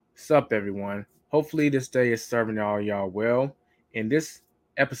What's up, everyone? Hopefully, this day is serving all y'all well. In this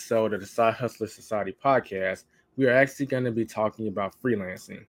episode of the Side Hustler Society podcast, we are actually going to be talking about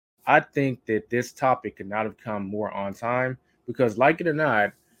freelancing. I think that this topic could not have come more on time because, like it or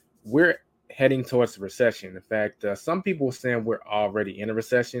not, we're heading towards a recession. In fact, some people are saying we're already in a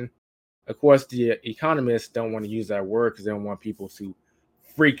recession. Of course, the economists don't want to use that word because they don't want people to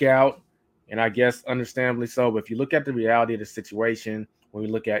freak out. And I guess understandably so. But if you look at the reality of the situation, when we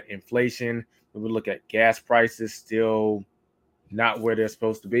look at inflation, when we look at gas prices still not where they're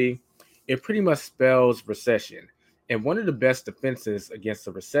supposed to be, it pretty much spells recession. And one of the best defenses against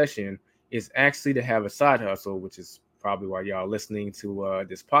a recession is actually to have a side hustle, which is probably why y'all are listening to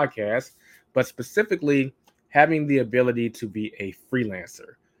this podcast, but specifically having the ability to be a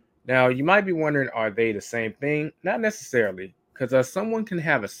freelancer. Now, you might be wondering, are they the same thing? Not necessarily, because someone can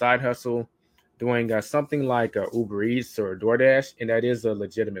have a side hustle doing something like Uber Eats or DoorDash, and that is a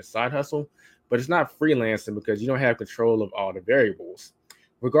legitimate side hustle, but it's not freelancing because you don't have control of all the variables.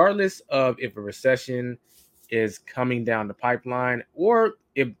 Regardless of if a recession is coming down the pipeline or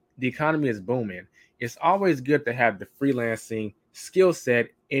if the economy is booming, it's always good to have the freelancing skill set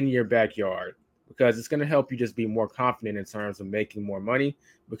in your backyard because it's going to help you just be more confident in terms of making more money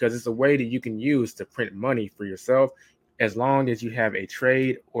because it's a way that you can use to print money for yourself as long as you have a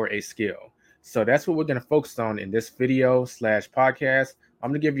trade or a skill. So that's what we're going to focus on in this video / podcast. I'm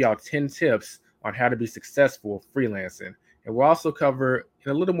going to give y'all 10 tips on how to be successful freelancing. And we'll also cover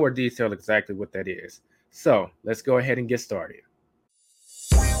in a little more detail exactly what that is. So let's go ahead and get started.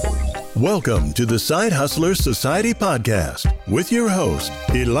 Welcome to the Side Hustler Society podcast with your host,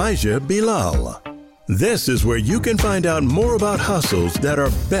 Elijah Bilal. This is where you can find out more about hustles that are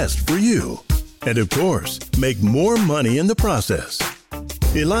best for you. And of course, make more money in the process.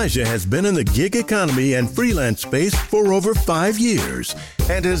 Elijah has been in the gig economy and freelance space for over 5 years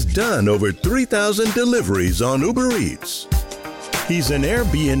and has done over 3,000 deliveries on Uber Eats. He's an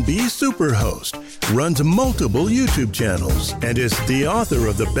Airbnb superhost, runs multiple YouTube channels, and is the author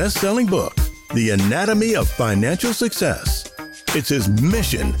of the best-selling book, The Anatomy of Financial Success. It's his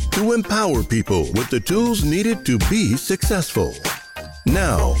mission to empower people with the tools needed to be successful.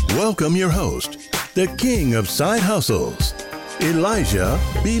 Now, welcome your host, the king of side hustles, Elijah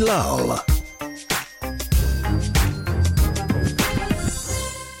Bilal.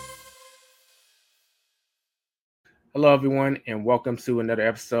 Hello, everyone, and welcome to another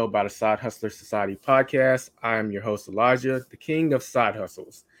episode by the Side Hustler Society podcast. I am your host, Elijah, the king of side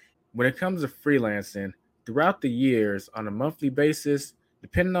hustles. When it comes to freelancing, throughout the years, on a monthly basis,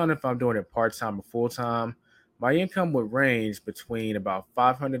 depending on if I'm doing it part-time or full-time, my income would range between about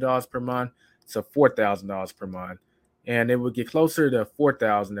 $500 per month to $4,000 per month. And it would get closer to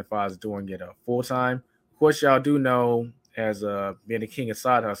 $4,000 if I was doing it full-time. Of course, y'all do know, as being the king of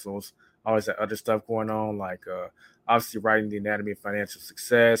side hustles, I always have other stuff going on, like obviously writing The Anatomy of Financial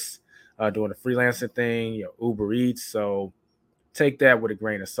Success, doing the freelancing thing, Uber Eats. So take that with a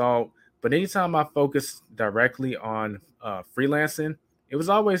grain of salt. But anytime I focus directly on freelancing, it was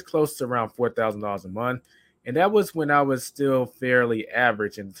always close to around $4,000 a month. And that was when I was still fairly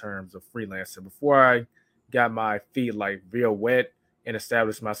average in terms of freelancing before I got my feet like real wet and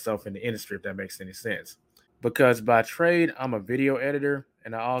established myself in the industry, if that makes any sense. Because by trade, I'm a video editor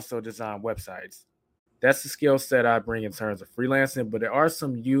and I also design websites. That's the skill set I bring in terms of freelancing, but there are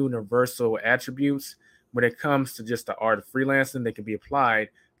some universal attributes when it comes to just the art of freelancing that can be applied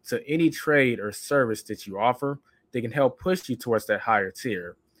to any trade or service that you offer. They can help push you towards that higher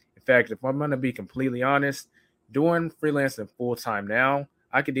tier. In fact, if I'm going to be completely honest, doing freelancing full-time now,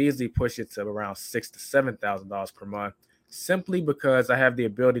 I could easily push it to around $6,000 to $7,000 per month simply because I have the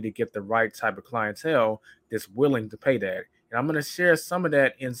ability to get the right type of clientele that's willing to pay that. And I'm going to share some of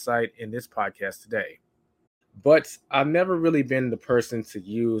that insight in this podcast today. But I've never really been the person to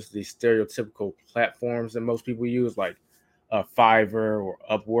use the stereotypical platforms that most people use, like Fiverr or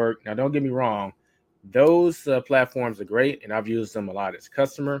Upwork. Now, don't get me wrong. Those platforms are great, and I've used them a lot as a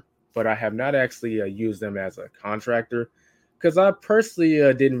customer, but I have not actually used them as a contractor because I personally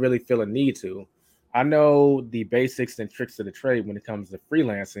didn't really feel a need to. I know the basics and tricks of the trade when it comes to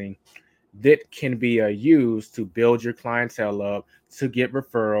freelancing that can be used to build your clientele up, to get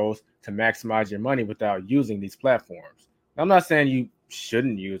referrals, to maximize your money without using these platforms. I'm not saying you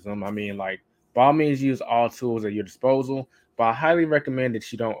shouldn't use them. I mean, like, by all means, use all tools at your disposal, but I highly recommend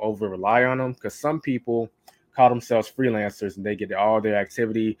that you don't over rely on them because some people call themselves freelancers and they get all their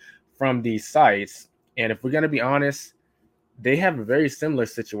activity from these sites. And if we're going to be honest, they have a very similar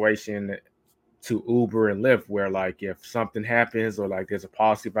situation to Uber and Lyft, where like if something happens or like there's a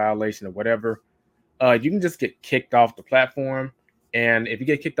policy violation or whatever, you can just get kicked off the platform And if you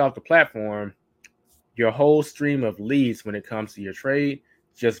get kicked off the platform, your whole stream of leads when it comes to your trade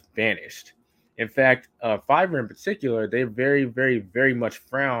just vanished. In fact, Fiverr in particular, they very, very, very much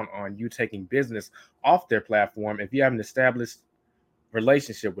frown on you taking business off their platform if you have an established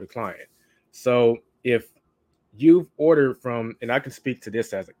relationship with a client. So if you've ordered from, and I can speak to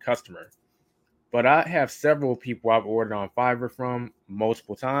this as a customer, but I have several people I've ordered on Fiverr from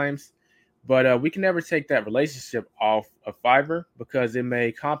multiple times. But we can never take that relationship off of Fiverr because it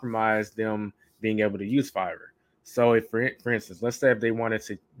may compromise them being able to use Fiverr. So, if for instance, let's say if they wanted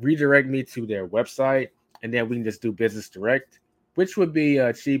to redirect me to their website, and then we can just do business direct, which would be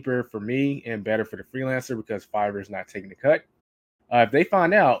cheaper for me and better for the freelancer because Fiverr is not taking the cut. If they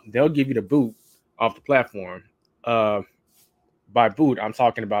find out, they'll give you the boot off the platform. Uh, by boot, I'm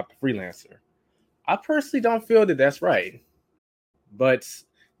talking about the freelancer. I personally don't feel that that's right. But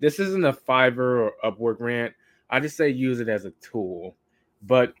this isn't a Fiverr or Upwork rant. I just say use it as a tool.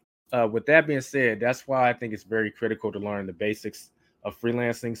 But with that being said, that's why I think it's very critical to learn the basics of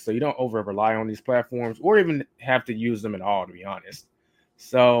freelancing so you don't over rely on these platforms or even have to use them at all, to be honest.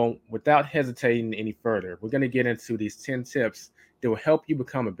 So, without hesitating any further, we're going to get into these 10 tips that will help you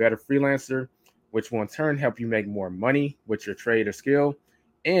become a better freelancer, which will in turn help you make more money with your trade or skill.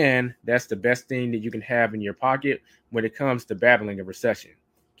 And that's the best thing that you can have in your pocket when it comes to battling a recession.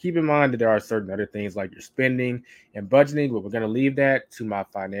 Keep in mind that there are certain other things like your spending and budgeting, but we're going to leave that to my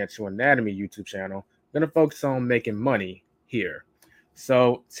Financial Anatomy YouTube channel. We're going to focus on making money here.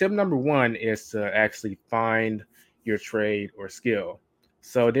 So, tip number one is to actually find your trade or skill.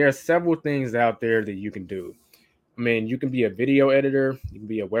 So, there are several things out there that you can do. I mean, you can be a video editor, you can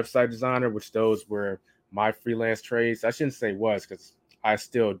be a website designer, which those were my freelance trades. I shouldn't say was because I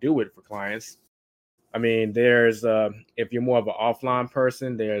still do it for clients. I mean, there's if you're more of an offline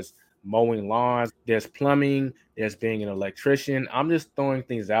person, there's mowing lawns, there's plumbing, there's being an electrician. I'm just throwing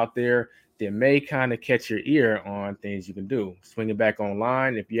things out there that may kind of catch your ear on things you can do. Swing it back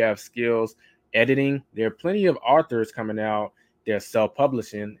online. If you have skills editing, there are plenty of authors coming out. They're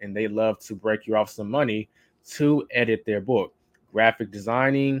self-publishing and they love to break you off some money to edit their book. Graphic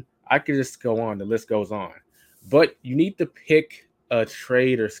designing, I could just go on. The list goes on. But you need to pick a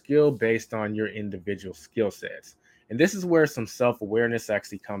trade or skill based on your individual skill sets. And this is where some self-awareness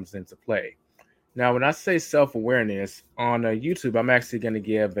actually comes into play. Now, when I say self-awareness on YouTube, I'm actually going to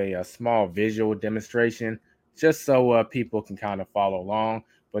give a small visual demonstration just so people can kind of follow along.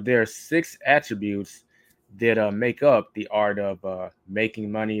 But there are 6 attributes that make up the art of making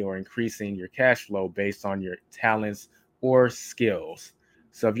money or increasing your cash flow based on your talents or skills.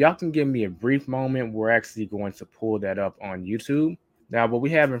 So if y'all can give me a brief moment, we're actually going to pull that up on YouTube. Now, what we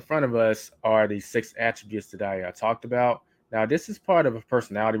have in front of us are the 6 attributes that I talked about. Now, this is part of a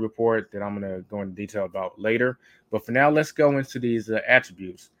personality report that I'm going to go into detail about later. But for now, let's go into these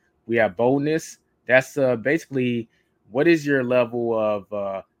attributes. We have boldness. That's basically what is your level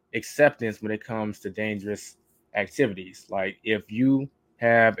of acceptance when it comes to dangerous activities. Like if you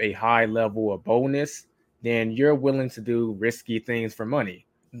have a high level of boldness, then you're willing to do risky things for money.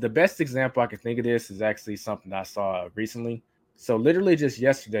 The best example I can think of this is actually something I saw recently. So literally just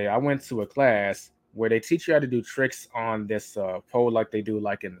yesterday, I went to a class where they teach you how to do tricks on this pole like they do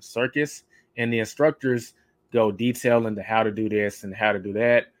like in the circus. And the instructors go detail into how to do this and how to do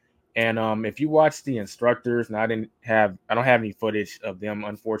that. And if you watch the instructors, and I don't have any footage of them,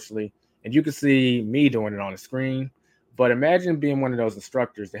 unfortunately, and you can see me doing it on the screen. But imagine being one of those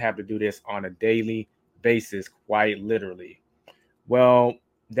instructors that have to do this on a daily basis, quite literally. Well,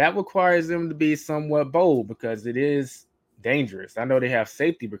 that requires them to be somewhat bold because it is dangerous. I know they have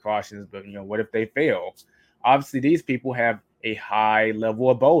safety precautions, but what if they fail? Obviously, these people have a high level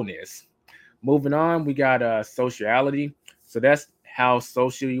of boldness. Moving on, we got sociality. So that's how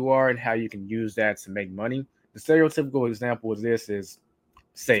social you are and how you can use that to make money. The stereotypical example of this is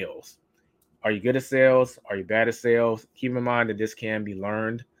sales. Are you good at sales? Are you bad at sales? Keep in mind that this can be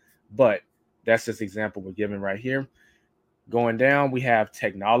learned, but that's just example we're giving right here. Going down, we have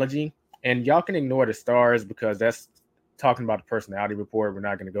technology, and y'all can ignore the stars because that's talking about the personality report. We're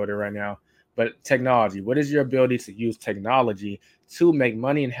not going to go there right now. But technology, what is your ability to use technology to make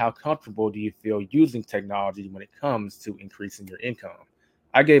money, and how comfortable do you feel using technology when it comes to increasing your income?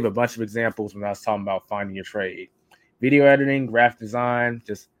 I gave a bunch of examples when I was talking about finding your trade. Video editing, graphic design,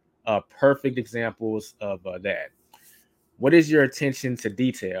 just perfect examples of that. What is your attention to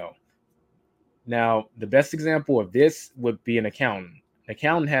detail? Now, the best example of this would be an accountant. An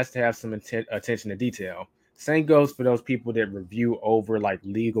accountant has to have some attention to detail. Same goes for those people that review over like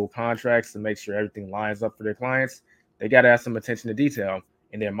legal contracts to make sure everything lines up for their clients. They got to have some attention to detail,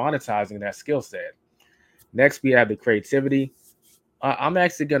 and they're monetizing that skill set. Next, we have the creativity. I'm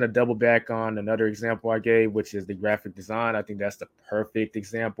actually going to double back on another example I gave, which is the graphic design. I think that's the perfect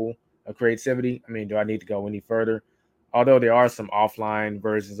example of creativity. I mean, do I need to go any further? Although there are some offline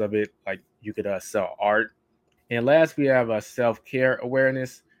versions of it, like you could sell art. And last, we have a self-care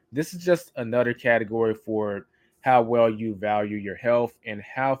awareness. This is just another category for how well you value your health and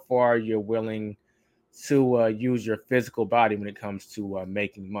how far you're willing to use your physical body when it comes to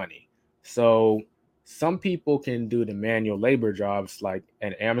making money. So some people can do the manual labor jobs like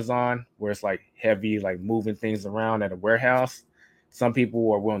at Amazon, where it's like heavy, like moving things around at a warehouse. Some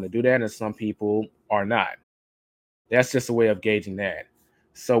people are willing to do that, and some people are not. That's just a way of gauging that.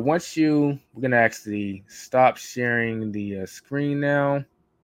 So we're gonna actually stop sharing the screen now,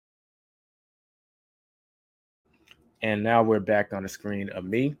 and now we're back on the screen of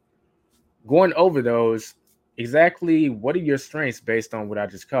me going over those. Exactly what are your strengths based on what I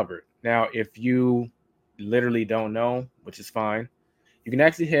just covered. Now, if you literally don't know, which is fine, you can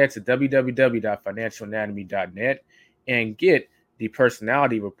actually head to www.financialanatomy.net and get the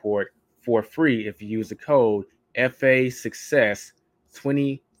personality report for free if you use the code FA Success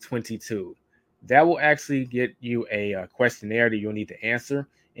 2022. That will actually get you a questionnaire that you'll need to answer.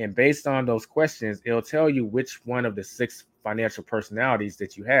 And based on those questions, it'll tell you which one of the 6 financial personalities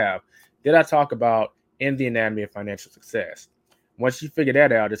that you have that I talk about in the Anatomy of Financial Success. Once you figure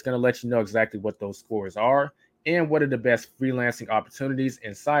that out, it's going to let you know exactly what those scores are and what are the best freelancing opportunities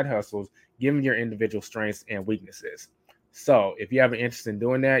and side hustles given your individual strengths and weaknesses. So, if you have an interest in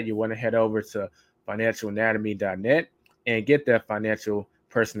doing that, you want to head over to financialanatomy.net and get that financial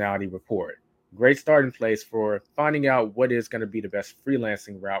personality report. Great starting place for finding out what is going to be the best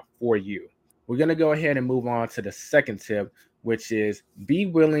freelancing route for you. We're going to go ahead and move on to the second tip, which is be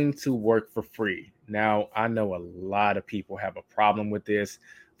willing to work for free. Now, I know a lot of people have a problem with this,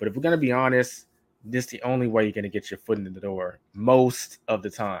 but if we're going to be honest, this is the only way you're going to get your foot in the door most of the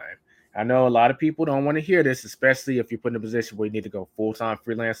time. I know a lot of people don't want to hear this, especially if you're put in a position where you need to go full-time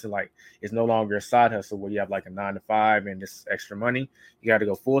freelancing. Like it's no longer a side hustle where you have like a 9 to 5 and this extra money. You got to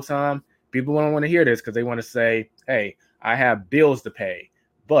go full-time. People don't want to hear this because they want to say, hey, I have bills to pay.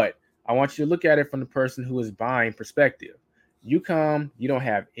 But I want you to look at it from the person who is buying perspective. You come, you don't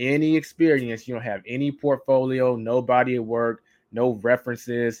have any experience, you don't have any portfolio, no body of work, no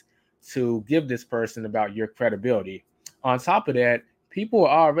references to give this person about your credibility. On top of that, people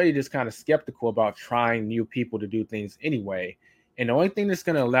are already just kind of skeptical about trying new people to do things anyway. And the only thing that's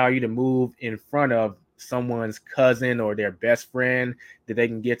going to allow you to move in front of someone's cousin or their best friend that they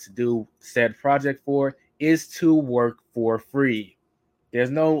can get to do said project for is to work for free. There's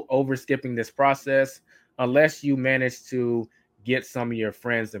no over skipping this process unless you manage to get some of your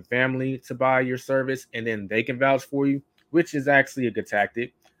friends and family to buy your service and then they can vouch for you, which is actually a good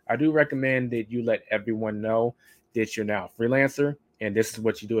tactic. I do recommend that you let everyone know that you're now a freelancer and this is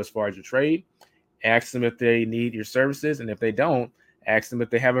what you do as far as your trade. Ask them if they need your services, and if they don't, ask them if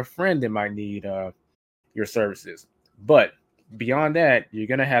they have a friend that might need your services. But beyond that, you're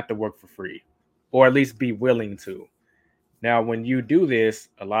going to have to work for free or at least be willing to. Now, when you do this,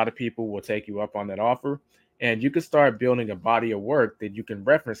 a lot of people will take you up on that offer, and you can start building a body of work that you can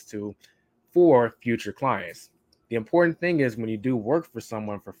reference to for future clients. The important thing is when you do work for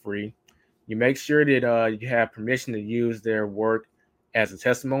someone for free, you make sure that you have permission to use their work as a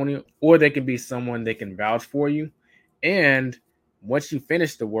testimonial, or they can be someone that can vouch for you. And once you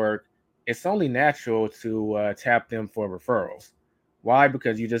finish the work, it's only natural to tap them for referrals. Why?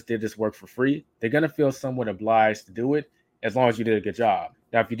 Because you just did this work for free. They're going to feel somewhat obliged to do it as long as you did a good job.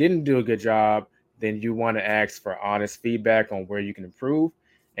 Now, if you didn't do a good job, then you want to ask for honest feedback on where you can improve.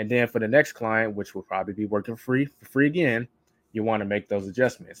 And then for the next client, which will probably be working for free again, you want to make those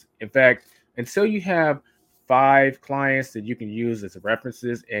adjustments. In fact, until you have 5 clients that you can use as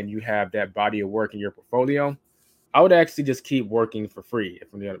references and you have that body of work in your portfolio, I would actually just keep working for free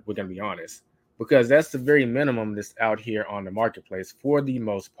if we're going to be honest, because that's the very minimum that's out here on the marketplace for the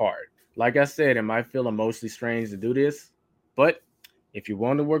most part. Like I said, it might feel emotionally strange to do this, but if you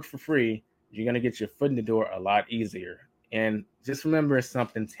want to work for free, you're going to get your foot in the door a lot easier. And just remember, it's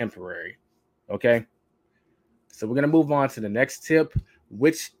something temporary. Okay. So we're going to move on to the next tip,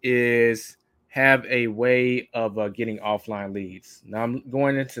 which is have a way of getting offline leads. Now I'm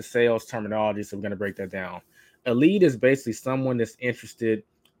going into sales terminology, so we're going to break that down. A lead is basically someone that's interested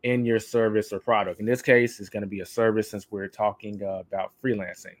in your service or product. In this case, it's going to be a service since we're talking about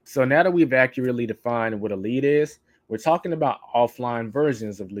freelancing. So now that we've accurately defined what a lead is, we're talking about offline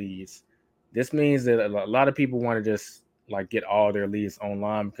versions of leads. This means that a lot of people want to just like get all their leads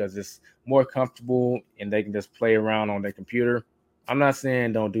online because it's more comfortable and they can just play around on their computer. I'm not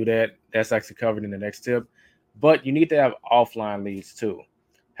saying don't do that. That's actually covered in the next tip. But you need to have offline leads too.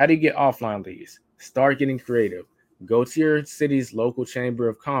 How do you get offline leads? Start getting creative. Go to your city's local chamber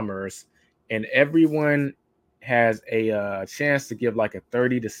of commerce, and everyone has a chance to give like a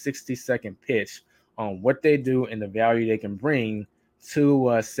 30 to 60-second pitch on what they do and the value they can bring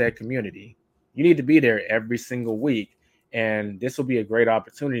to said community. You need to be there every single week, and this will be a great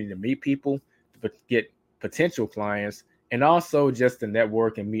opportunity to meet people, to get potential clients, and also just to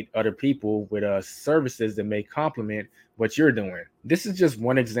network and meet other people with services that may complement what you're doing. This is just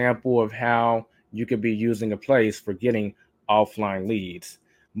one example of how you could be using a place for getting offline leads.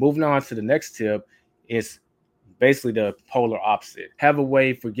 Moving on to the next tip is basically the polar opposite. Have a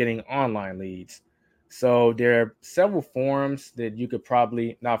way for getting online leads. So there are several forums that you could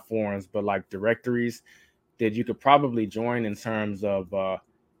probably, not forums, but like directories that you could probably join in terms of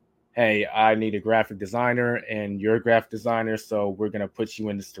hey, I need a graphic designer and you're a graphic designer, so we're going to put you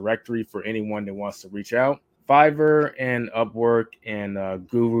in this directory for anyone that wants to reach out. Fiverr and Upwork and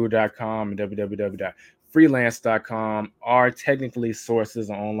guru.com and www.freelance.com are technically sources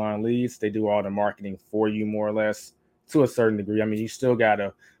of online leads. They do all the marketing for you, more or less, to a certain degree. I mean, you still got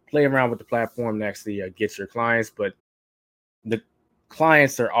to play around with the platform to actually get your clients, but the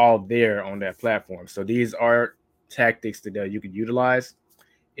clients are all there on that platform. So these are tactics that you could utilize.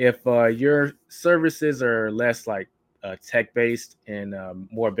 If your services are less like tech based and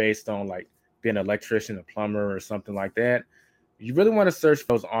more based on like being an electrician, a plumber, or something like that, you really want to search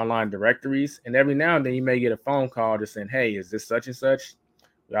those online directories. And every now and then you may get a phone call just saying, hey, is this such and such?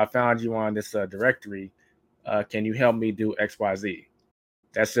 I found you on this directory. Can you help me do XYZ?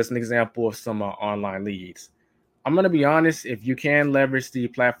 That's just an example of some online leads. I'm going to be honest, if you can leverage the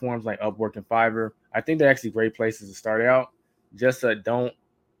platforms like Upwork and Fiverr, I think they're actually great places to start out. Just don't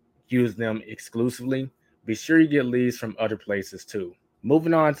use them exclusively. Be sure you get leads from other places too.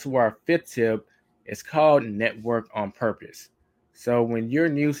 Moving on to our fifth tip, it's called network on purpose. So when you're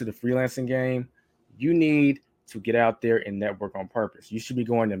new to the freelancing game, you need to get out there and network on purpose. You should be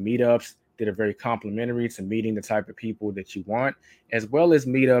going to meetups that are very complementary to meeting the type of people that you want, as well as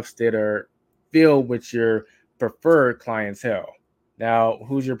meetups that are filled with your preferred clientele. Now,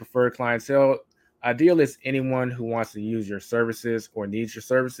 who's your preferred clientele? Ideal is anyone who wants to use your services or needs your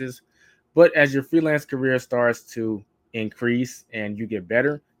services. But as your freelance career starts to increase and you get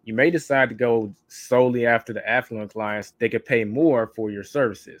better, you may decide to go solely after the affluent clients that could pay more for your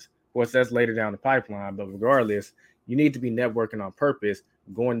services. Of course, that's later down the pipeline, but regardless, you need to be networking on purpose,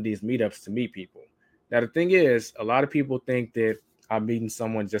 going to these meetups to meet people. Now, the thing is, a lot of people think that I'm meeting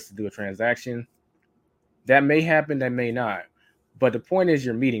someone just to do a transaction. That may happen, that may not. But the point is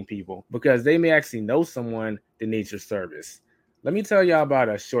you're meeting people because they may actually know someone that needs your service. Let me tell y'all about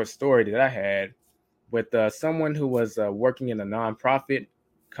a short story that I had with someone who was working in a nonprofit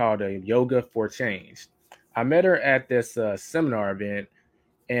called Yoga for Change. I met her at this seminar event,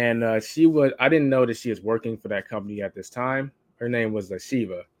 and I didn't know that she was working for that company at this time. Her name was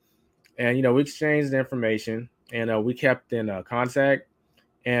Shiva. And, we exchanged information and we kept in contact.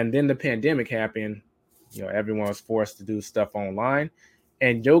 And then the pandemic happened. Everyone was forced to do stuff online.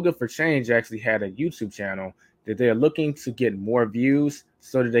 And Yoga for Change actually had a YouTube channel that they're looking to get more views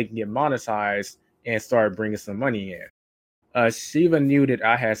so that they can get monetized and start bringing some money in. Shiva knew that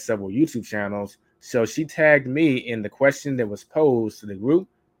I had several YouTube channels, so she tagged me in the question that was posed to the group.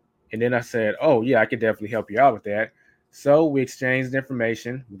 And then I said, oh, yeah, I could definitely help you out with that. So we exchanged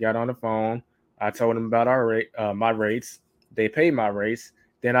information. We got on the phone. I told them about my rates. They paid my rates.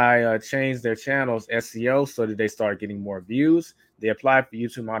 Then I changed their channel's SEO so that they started getting more views. They applied for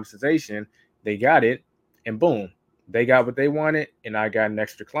YouTube monetization. They got it. And boom, they got what they wanted. And I got an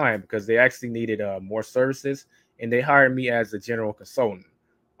extra client because they actually needed more services. And they hired me as a general consultant.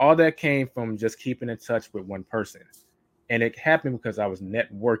 All that came from just keeping in touch with one person. And it happened because I was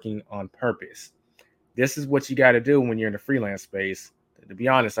networking on purpose. This is what you got to do when you're in the freelance space. To be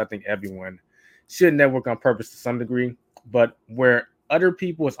honest, I think everyone should network on purpose to some degree. But where other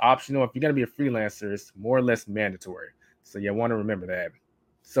people is optional, if you're going to be a freelancer, it's more or less mandatory. So you want to remember that.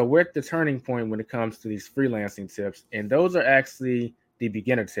 So we're at the turning point when it comes to these freelancing tips. And those are actually the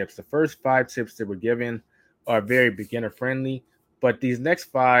beginner tips. The first 5 tips that we're given are very beginner friendly. But these next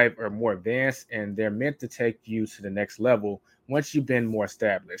 5 are more advanced and they're meant to take you to the next level once you've been more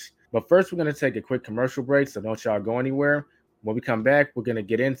established. But first, we're going to take a quick commercial break, so don't y'all go anywhere. When we come back, we're going to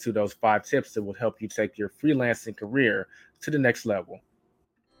get into those 5 tips that will help you take your freelancing career to the next level.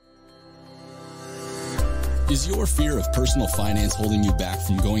 Is your fear of personal finance holding you back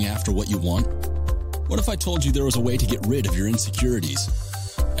from going after what you want? What if I told you there was a way to get rid of your insecurities?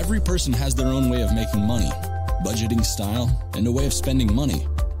 Every person has their own way of making money, budgeting style, and a way of spending money.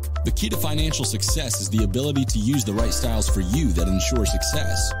 The key to financial success is the ability to use the right styles for you that ensure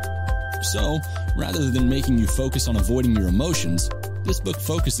success. So, rather than making you focus on avoiding your emotions, this book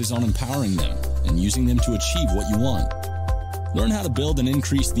focuses on empowering them and using them to achieve what you want. Learn how to build and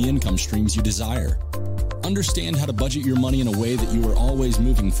increase the income streams you desire. Understand how to budget your money in a way that you are always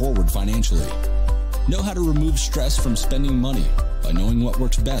moving forward financially. Know how to remove stress from spending money by knowing what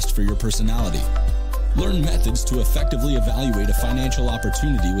works best for your personality. Learn methods to effectively evaluate a financial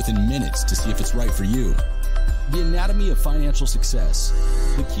opportunity within minutes to see if it's right for you. The Anatomy of Financial Success,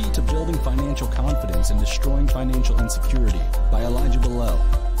 the key to building financial confidence and destroying financial insecurity by Elijah Bilal.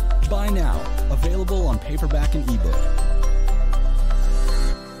 Buy now, available on paperback and ebook.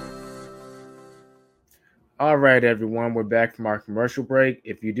 All right, everyone, we're back from our commercial break.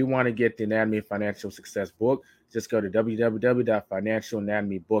 If you do want to get the Anatomy of Financial Success book, just go to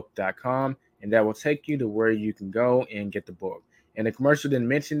www.financialanatomybook.com, and that will take you to where you can go and get the book. And the commercial didn't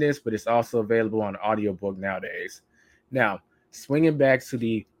mention this, but it's also available on audiobook nowadays. Now, swinging back to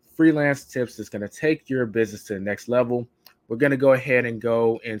the freelance tips that's going to take your business to the next level, we're going to go ahead and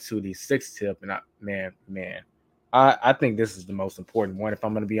go into the sixth tip. And I think this is the most important one, if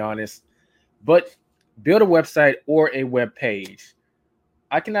I'm going to be honest. But build a website or a web page.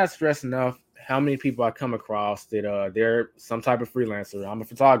 I cannot stress enough how many people I come across that they're some type of freelancer. I'm a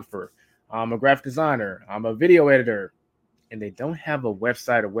photographer. I'm a graphic designer. I'm a video editor. And they don't have a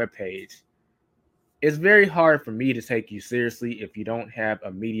website or web page. It's very hard for me to take you seriously if you don't have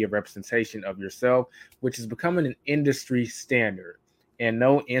a media representation of yourself, which is becoming an industry standard. And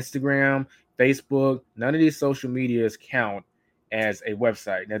no Instagram, Facebook, none of these social medias count as a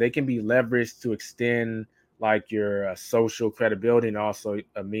website. Now, they can be leveraged to extend like your social credibility and also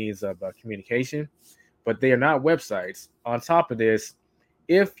a means of communication, but they are not websites. On top of this,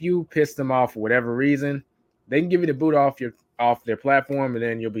 if you piss them off for whatever reason, they can give you the boot off their platform, and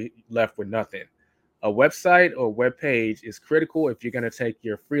then you'll be left with nothing. A website or web page is critical if you're going to take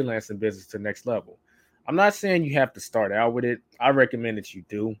your freelancing business to the next level. I'm not saying you have to start out with it. I recommend that you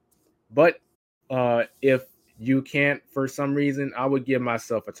do. But if you can't for some reason, I would give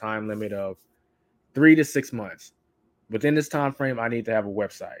myself a time limit of 3 to 6 months. Within this time frame, I need to have a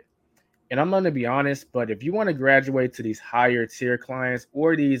website. And I'm going to be honest, but if you want to graduate to these higher tier clients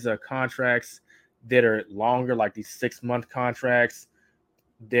or these contracts that are longer, like these 6-month contracts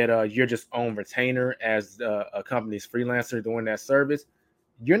that you're just on retainer as a company's freelancer doing that service,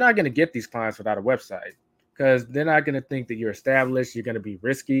 you're not going to get these clients without a website because they're not going to think that you're established. You're going to be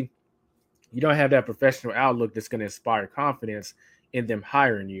risky. You don't have that professional outlook that's going to inspire confidence in them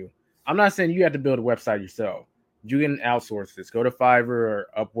hiring you. I'm not saying you have to build a website yourself. You can outsource this. Go to Fiverr or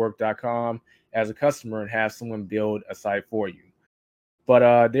Upwork.com as a customer and have someone build a site for you.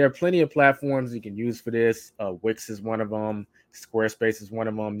 But there are plenty of platforms you can use for this. Wix is one of them. Squarespace is one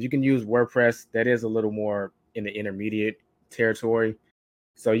of them. You can use WordPress. That is a little more in the intermediate territory.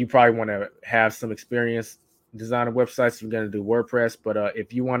 So you probably want to have some experience designing websites. You're going to do WordPress. But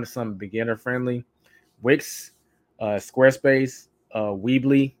if you want something beginner friendly, Wix, Squarespace,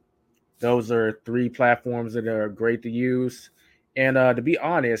 Weebly, those are 3 platforms that are great to use. And to be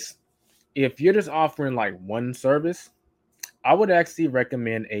honest, if you're just offering like one service, I would actually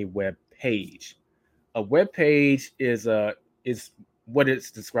recommend a web page. A web page is what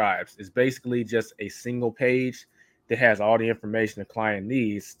it describes. It's basically just a single page that has all the information a client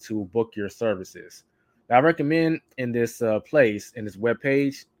needs to book your services. Now, I recommend in this in this web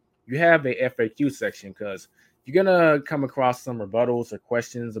page, you have a FAQ section because you're gonna come across some rebuttals or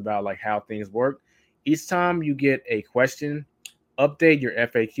questions about like how things work. Each time you get a question, update your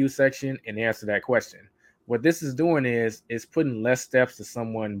FAQ section and answer that question. What this is doing is putting less steps to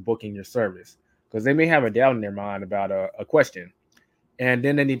someone booking your service because they may have a doubt in their mind about a question. And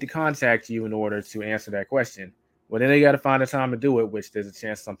then they need to contact you in order to answer that question. Well, then they got to find a time to do it, which there's a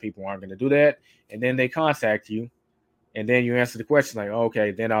chance some people aren't going to do that. And then they contact you and then you answer the question like, okay,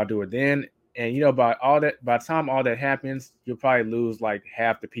 then I'll do it then. And, by the time all that happens, you'll probably lose like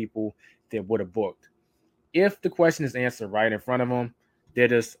half the people that would have booked. If the question is answered right in front of them, they're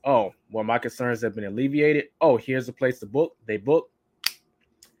just, oh, well, my concerns have been alleviated. Oh, here's a place to book. They book.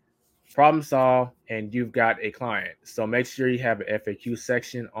 Problem solved, and you've got a client. So make sure you have an FAQ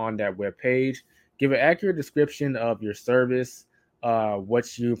section on that web page. Give an accurate description of your service,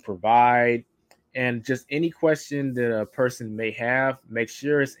 what you provide, and just any question that a person may have. Make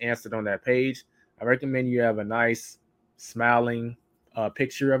sure it's answered on that page. I recommend you have a nice, smiling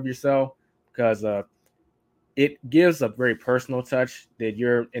picture of yourself because it gives a very personal touch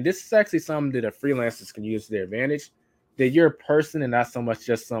that and this is actually something that a freelancers can use to their advantage, that you're a person and not so much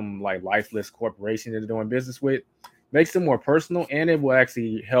just some like lifeless corporation that they're doing business with. Makes it more personal, and it will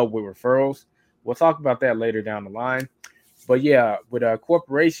actually help with referrals. We'll talk about that later down the line. But yeah, with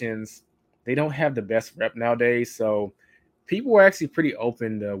corporations, they don't have the best rep nowadays, so people are actually pretty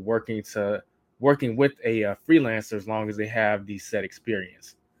open to working with a freelancer as long as they have the set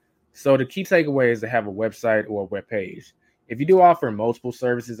experience. So the key takeaway is to have a website or a web page. If you do offer multiple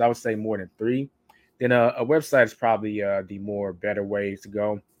services, I would say more than three, then a website is probably the more better way to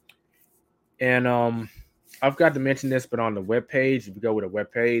go. And I've got to mention this, but on the web page, if you go with a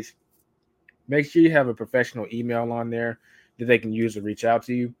web page, make sure you have a professional email on there that they can use to reach out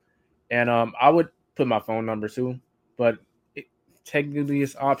to you. And I would put my phone number too, but it, technically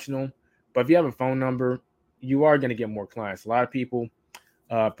it's optional. But if you have a phone number, you are going to get more clients. A lot of people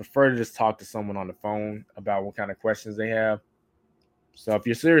prefer to just talk to someone on the phone about what kind of questions they have. So if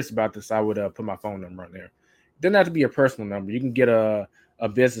you're serious about this, I would put my phone number on there. It doesn't have to be a personal number. You can get a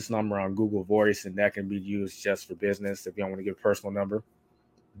business number on Google Voice, and that can be used just for business if you don't want to give a personal number.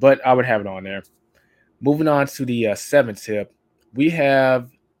 But I would have it on there. Moving on to the seventh tip, we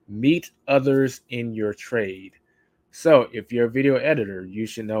have meet others in your trade. So if you're a video editor, you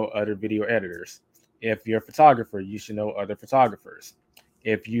should know other video editors. If you're a photographer, you should know other photographers.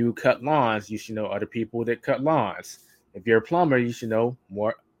 If you cut lawns, you should know other people that cut lawns. If you're a plumber, you should know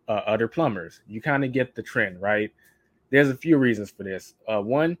more other plumbers. You kind of get the trend, right? There's a few reasons for this.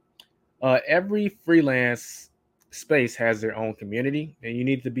 One, every freelance space has their own community, and you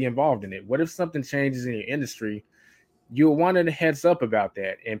need to be involved in it. What if something changes in your industry? You'll want a heads up about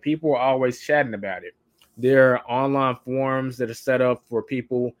that, and people are always chatting about it. There are online forums that are set up for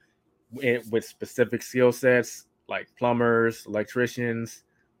people with specific skill sets, like plumbers, electricians,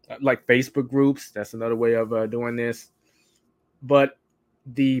 like Facebook groups. That's another way of doing this. But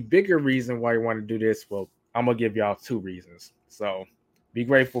the bigger reason why you want to do this, well, I'm gonna give y'all two reasons. So be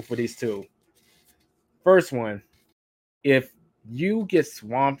grateful for these two. First one, if you get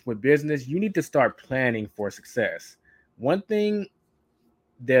swamped with business, you need to start planning for success. One thing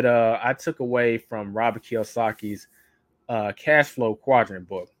that I took away from Robert Kiyosaki's cash flow quadrant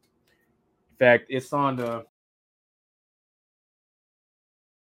book. In fact, it's on the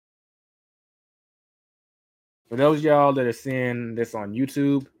for those of y'all that are seeing this on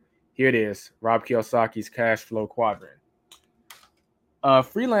YouTube, here it is, Rob Kiyosaki's cash flow quadrant.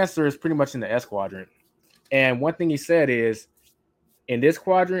 Freelancer is pretty much in the S quadrant. And one thing he said is, in this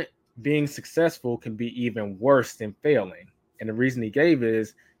quadrant, being successful can be even worse than failing. And the reason he gave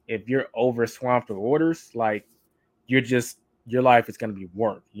is if you're over swamped with orders, like your life is going to be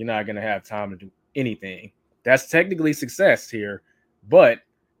work. You're not going to have time to do anything. That's technically success here, but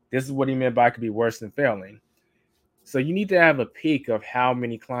this is what he meant by it could be worse than failing. So you need to have a peak of how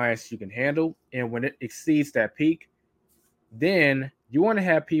many clients you can handle. And when it exceeds that peak, then you want to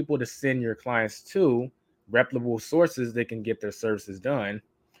have people to send your clients to, reputable sources that can get their services done.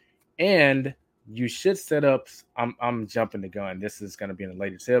 And you should set up, I'm jumping the gun. This is going to be in a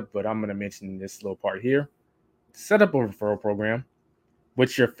later tip, but I'm going to mention this little part here. Set up a referral program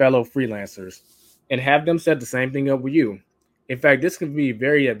with your fellow freelancers and have them set the same thing up with you. In fact, this can be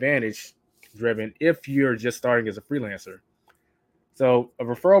very advantage driven if you're just starting as a freelancer. So a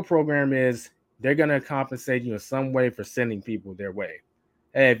referral program is they're going to compensate you in some way for sending people their way.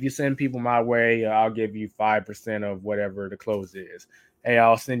 Hey, if you send people my way, I'll give you 5% of whatever the close is. Hey,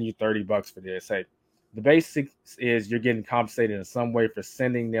 I'll send you $30 for this. Hey, the basics is you're getting compensated in some way for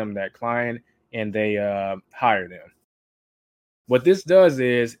sending them that client and they hire them. What this does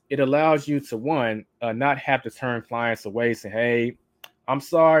is it allows you to, one, not have to turn clients away, say, hey, I'm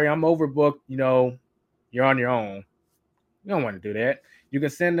sorry, I'm overbooked. You're on your own. You don't want to do that. You can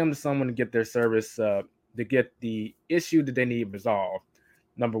send them to someone to get their service, to get the issue that they need resolved.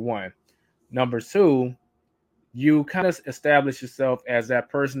 Number one. Number two, you kind of establish yourself as that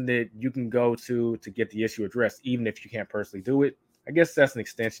person that you can go to get the issue addressed, even if you can't personally do it. I guess that's an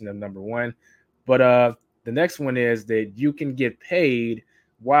extension of number one. But the next one is that you can get paid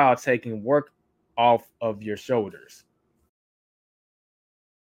while taking work off of your shoulders.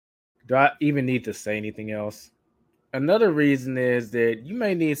 Do I even need to say anything else? Another reason is that you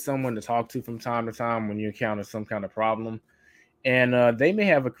may need someone to talk to from time to time when you encounter some kind of problem. And they may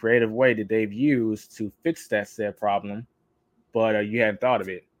have a creative way that they've used to fix that said problem, but you hadn't thought of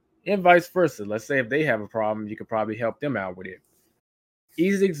it. And vice versa. Let's say if they have a problem, you could probably help them out with it.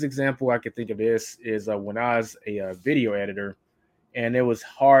 Easiest example I could think of this is when I was a video editor, and it was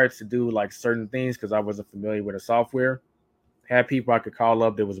hard to do like certain things because I wasn't familiar with the software. Had people I could call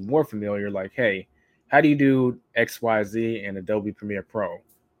up that was more familiar, like, hey, how do you do XYZ in Adobe Premiere Pro?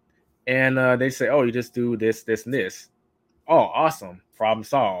 And they say, oh, you just do this, this, and this. Oh, awesome. Problem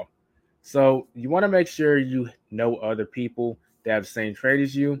solved. So you want to make sure you know other people that have the same trade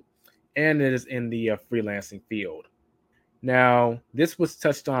as you and it is in the freelancing field. Now, this was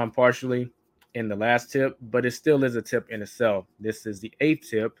touched on partially in the last tip, but it still is a tip in itself. This is the eighth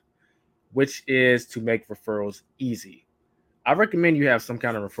tip, which is to make referrals easy. I recommend you have some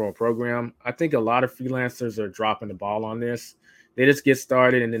kind of referral program. I think a lot of freelancers are dropping the ball on this. They just get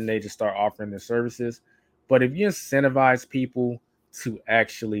started and then they just start offering their services. But if you incentivize people to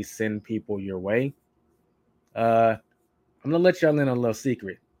actually send people your way, I'm gonna let y'all in on a little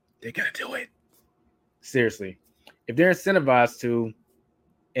secret. They're gonna do it. Seriously. If they're incentivized to,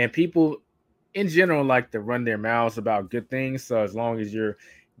 and people in general like to run their mouths about good things, so as long as you're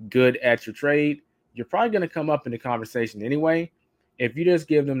good at your trade, you're probably gonna come up in the conversation anyway. If you just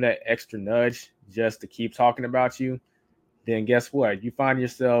give them that extra nudge just to keep talking about you, then guess what? You find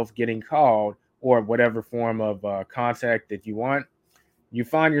yourself getting called or whatever form of contact that you want. You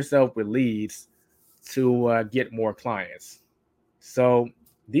find yourself with leads to get more clients. So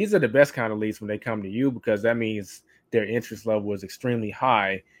these are the best kind of leads when they come to you because that means their interest level is extremely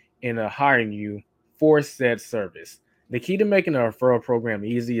high in hiring you for said service. The key to making a referral program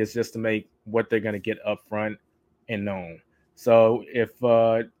easy is just to make what they're going to get upfront and known. So if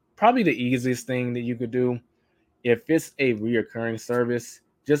probably the easiest thing that you could do, if it's a reoccurring service,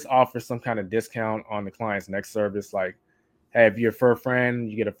 just offer some kind of discount on the client's next service. Like, hey, if you're a friend,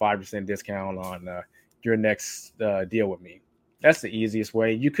 you get a 5% discount on your next deal with me. That's the easiest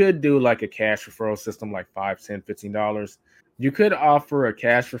way. You could do like a cash referral system like $5, $10, $15. You could offer a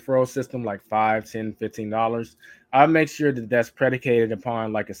cash referral system like $5, $10, $15. I'll make sure that that's predicated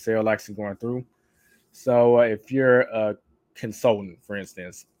upon like a sale actually going through. So if you're a consultant, for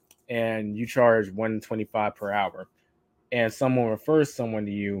instance, and you charge $125 per hour, and someone refers someone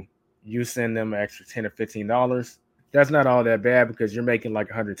to you, you send them an extra $10 or $15. That's not all that bad because you're making like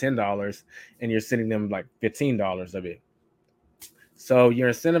 $110 and you're sending them like $15 of it. So you're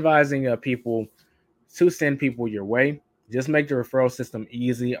incentivizing people to send people your way. Just make the referral system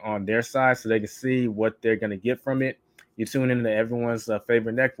easy on their side so they can see what they're going to get from it. You tune into everyone's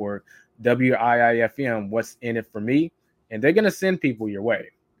favorite network, WIIFM, What's in it for me? And they're going to send people your way.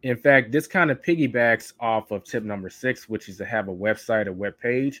 In fact, this kind of piggybacks off of tip number 6, which is to have a website, a web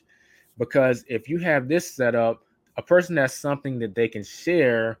page. Because if you have this set up, a person has something that they can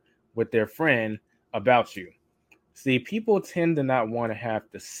share with their friend about you. See, people tend to not want to have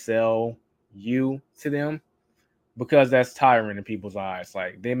to sell you to them because that's tiring in people's eyes.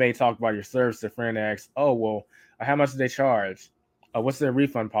 Like they may talk about your service, their friend asks, "Oh, well, how much do they charge? What's their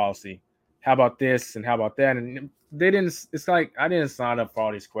refund policy? How about this and how about that?" And they didn't. It's like I didn't sign up for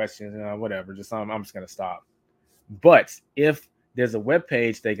all these questions. Whatever. Just I'm just gonna stop. But if there's a web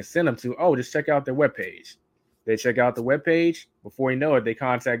page they can send them to, oh, just check out their web page. They check out the web page. Before you know it, they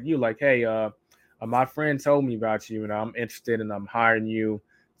contact you like, "Hey, my friend told me about you, and I'm interested, and I'm hiring you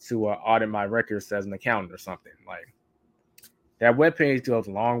to audit my records as an accountant or something." Like that web page goes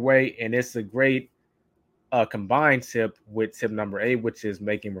a long way, and it's a great combined tip with tip number 8, which is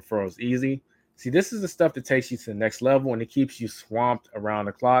making referrals easy. See, this is the stuff that takes you to the next level, and it keeps you swamped around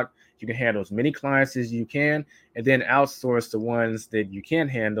the clock. You can handle as many clients as you can, and then outsource the ones that you can't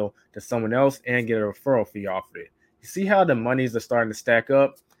handle to someone else and get a referral fee off of it. You see how the monies are starting to stack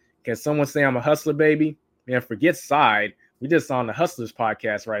up? Can someone say I'm a hustler, baby? Man, forget side. We just on the Hustlers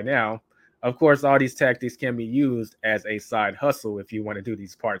podcast right now. Of course, all these tactics can be used as a side hustle if you want to do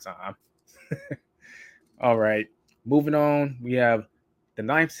these part-time. All right, moving on. We have the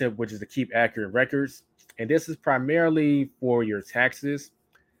 9th tip, which is to keep accurate records. And this is primarily for your taxes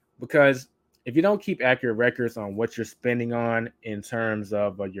because if you don't keep accurate records on what you're spending on in terms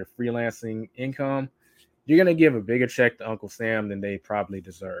of your freelancing income, you're going to give a bigger check to Uncle Sam than they probably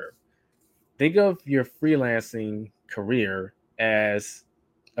deserve. Think of your freelancing career as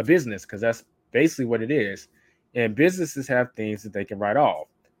a business because that's basically what it is. And businesses have things that they can write off.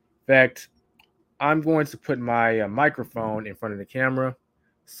 In fact, I'm going to put my microphone in front of the camera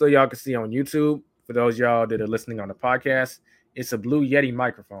so y'all can see on YouTube. For those y'all that are listening on the podcast, it's a Blue Yeti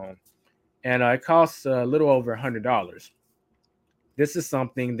microphone. And it costs a little over $100. This is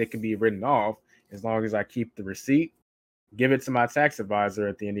something that can be written off as long as I keep the receipt, give it to my tax advisor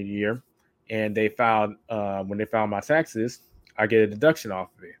at the end of the year, and they filed when they file my taxes, I get a deduction off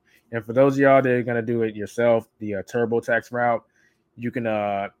of it. And for those of y'all that are going to do it yourself, the TurboTax route, you can,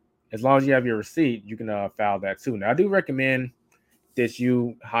 as long as you have your receipt, you can file that too. Now, I do recommend that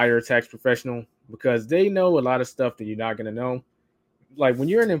you hire a tax professional because they know a lot of stuff that you're not going to know. Like when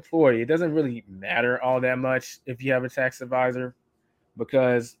you're an employee, it doesn't really matter all that much if you have a tax advisor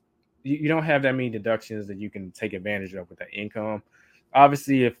because you don't have that many deductions that you can take advantage of with that income.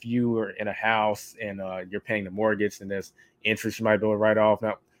 Obviously, if you are in a house and you're paying the mortgage and there's interest you might be able to write off.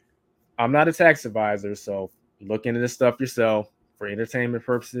 Now, I'm not a tax advisor, so look into this stuff yourself for entertainment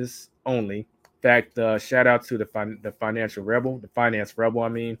purposes only. In fact, shout out to the financial rebel, the finance rebel. I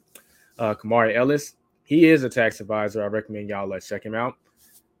mean, Kamari Ellis. He is a tax advisor. I recommend y'all check him out.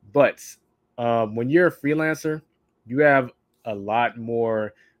 But when you're a freelancer, you have a lot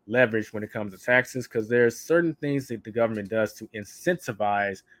more leverage when it comes to taxes because there's certain things that the government does to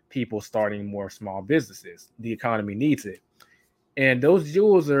incentivize people starting more small businesses. The economy needs it. And those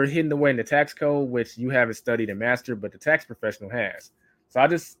jewels are hidden away in the tax code, which you haven't studied and mastered, but the tax professional has. So I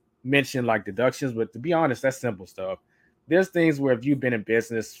just mentioned like deductions, but to be honest, that's simple stuff. There's things where if you've been in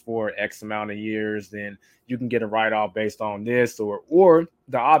business for X amount of years, then you can get a write-off based on this, or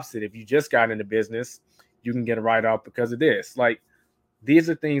the opposite. If you just got into business, you can get a write-off because of this. Like these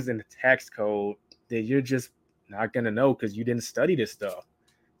are things in the tax code that you're just not gonna know because you didn't study this stuff.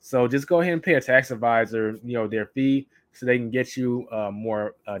 So just go ahead and pay a tax advisor, their fee, so they can get you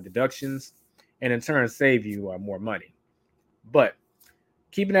more deductions, and in turn save you more money. But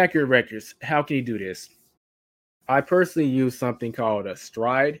keeping accurate records, how can you do this? I personally use something called a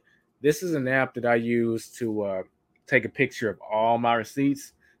Stride. This is an app that I use to take a picture of all my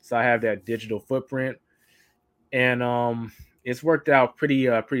receipts, so I have that digital footprint, and it's worked out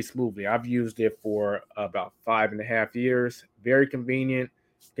pretty smoothly. I've used it for about 5.5 years. Very convenient.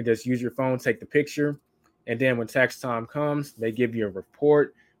 You can just use your phone, take the picture, and then when tax time comes, they give you a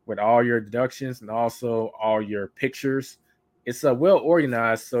report with all your deductions and also all your pictures. It's well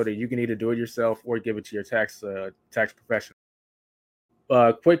organized so that you can either do it yourself or give it to your tax professional.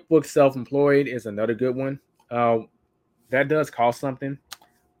 QuickBooks Self-Employed is another good one. That does cost something,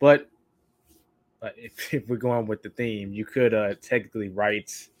 but if we're going with the theme, you could technically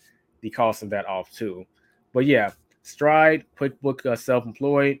write the cost of that off too. But yeah, Stride, QuickBook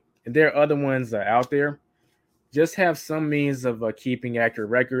Self-Employed, and there are other ones out there. Just have some means of keeping accurate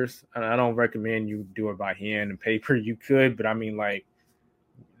records. I don't recommend you do it by hand and paper. You could, but I mean, like,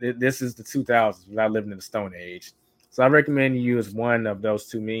 this is the 2000s. We're not living in the Stone Age. So I recommend you use one of those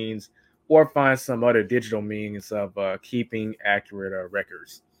two means or find some other digital means of keeping accurate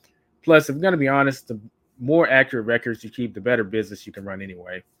records. Plus, if we're going to be honest, the more accurate records you keep, the better business you can run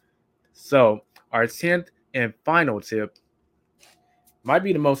anyway. So, our 10th and final tip might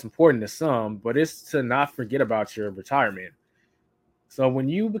be the most important to some, but it's to not forget about your retirement. So, when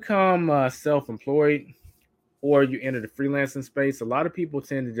you become self employed or you enter the freelancing space, a lot of people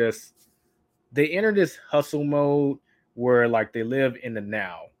tend to they enter this hustle mode where like they live in the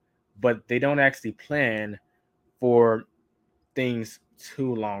now, but they don't actually plan for things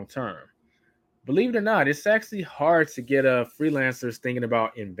too long term. Believe it or not, it's actually hard to get freelancers thinking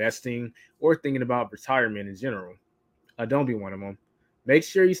about investing or thinking about retirement in general. Don't be one of them. Make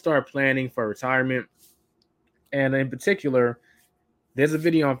sure you start planning for retirement. And in particular, there's a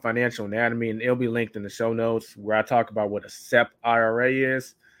video on financial anatomy, and it'll be linked in the show notes where I talk about what a SEP IRA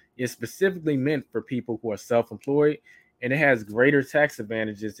is. It's specifically meant for people who are self employed, and it has greater tax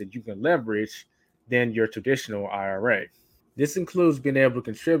advantages that you can leverage than your traditional IRA. This includes being able to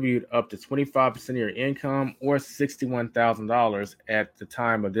contribute up to 25% of your income or $61,000 at the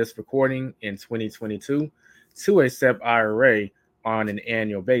time of this recording in 2022 to a SEP IRA on an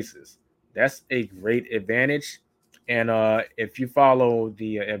annual basis. That's a great advantage. And if you follow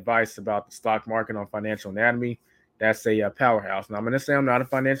the advice about the stock market on Financial Anatomy, that's a powerhouse. Now, I'm going to say I'm not a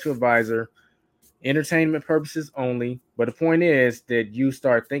financial advisor, entertainment purposes only. But the point is that you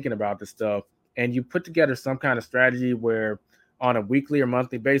start thinking about this stuff and you put together some kind of strategy where on a weekly or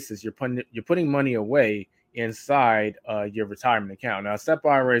monthly basis, you're putting money away inside your retirement account. Now, SEP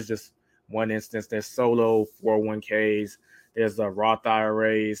IRA is just one instance. There's solo 401ks. There's Roth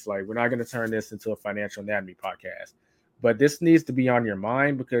IRAs. Like, we're not going to turn this into a financial anatomy podcast, but this needs to be on your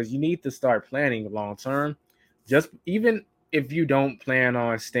mind because you need to start planning long term. Just even if you don't plan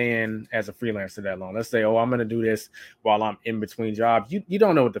on staying as a freelancer that long, let's say, oh, I'm going to do this while I'm in between jobs. You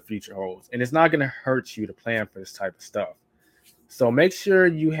don't know what the future holds, and it's not going to hurt you to plan for this type of stuff. So make sure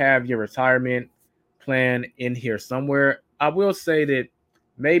you have your retirement plan in here somewhere. I will say that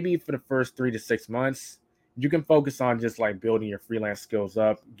maybe for the first 3 to 6 months, you can focus on just like building your freelance skills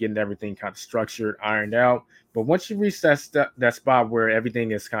up, getting everything kind of structured, ironed out. But once you reach that spot where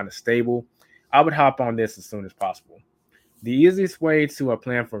everything is kind of stable, I would hop on this as soon as possible. The easiest way to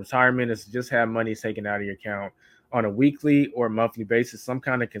plan for retirement is to just have money taken out of your account on a weekly or monthly basis, some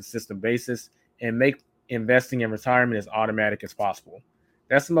kind of consistent basis, and make investing in retirement as automatic as possible.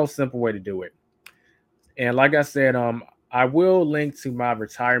 That's the most simple way to do it. And like I said, I will link to my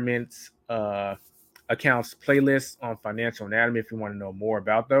retirement accounts playlists on financial anatomy if you want to know more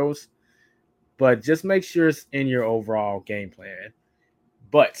about those. But just make sure it's in your overall game plan.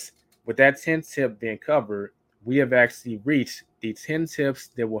 But with that 10 tip being covered, we have actually reached the 10 tips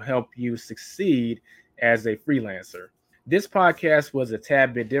that will help you succeed as a freelancer. This podcast was a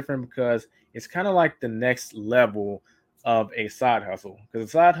tad bit different because it's kind of like the next level of a side hustle. Because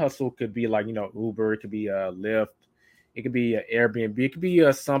a side hustle could be like, Uber, it could be a Lyft, it could be an Airbnb, it could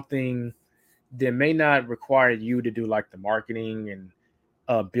be something that may not require you to do like the marketing and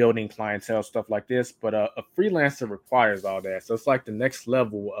building clientele, stuff like this. But a freelancer requires all that. So it's like the next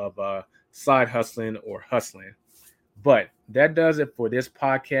level of side hustling or hustling. But that does it for this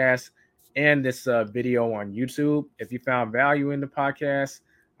podcast and this video on YouTube. If you found value in the podcast,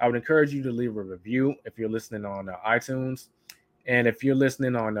 I would encourage you to leave a review if you're listening on iTunes. And if you're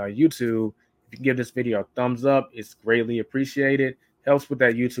listening on YouTube, if you can give this video a thumbs up, it's greatly appreciated. Helps with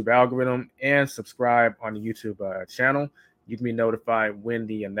that YouTube algorithm, and subscribe on the YouTube channel. You can be notified when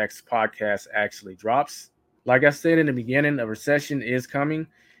the next podcast actually drops. Like I said in the beginning, a recession is coming,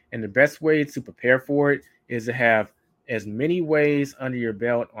 and the best way to prepare for it is to have as many ways under your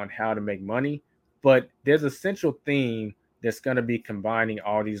belt on how to make money. But there's a central theme that's going to be combining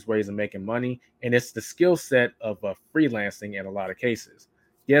all these ways of making money, and it's the skill set of freelancing in a lot of cases.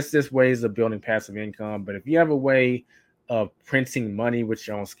 Yes, there's ways of building passive income, but if you have a way of printing money with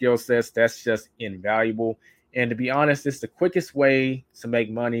your own skill sets, that's just invaluable. And to be honest, it's the quickest way to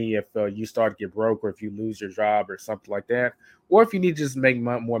make money if you start to get broke, or if you lose your job or something like that, or if you need to just make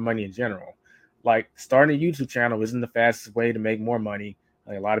more money in general. Like starting a YouTube channel isn't the fastest way to make more money.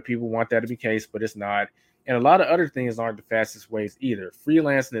 Like, a lot of people want that to be the case, but it's not. And a lot of other things aren't the fastest ways either.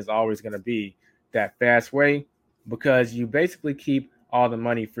 Freelancing is always going to be that fast way because you basically keep all the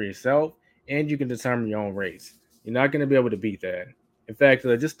money for yourself and you can determine your own rates. You're not going to be able to beat that. In fact,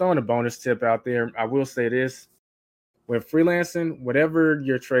 just throwing a bonus tip out there, I will say this. When freelancing, whatever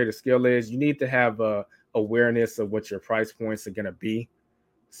your trade or skill is, you need to have a awareness of what your price points are going to be.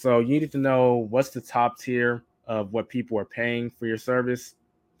 So you need to know what's the top tier of what people are paying for your service.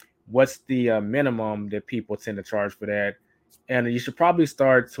 What's the minimum that people tend to charge for that? And you should probably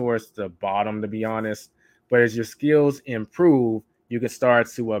start towards the bottom, to be honest. But as your skills improve, you can start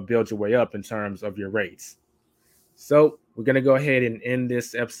to build your way up in terms of your rates. So we're going to go ahead and end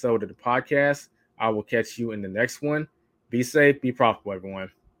this episode of the podcast. I will catch you in the next one. Be safe, be profitable, everyone.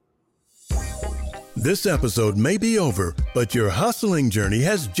 This episode may be over, but your hustling journey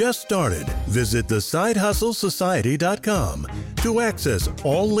has just started. Visit thesidehustlesociety.com to access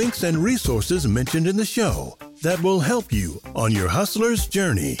all links and resources mentioned in the show that will help you on your hustler's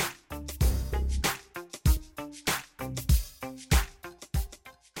journey.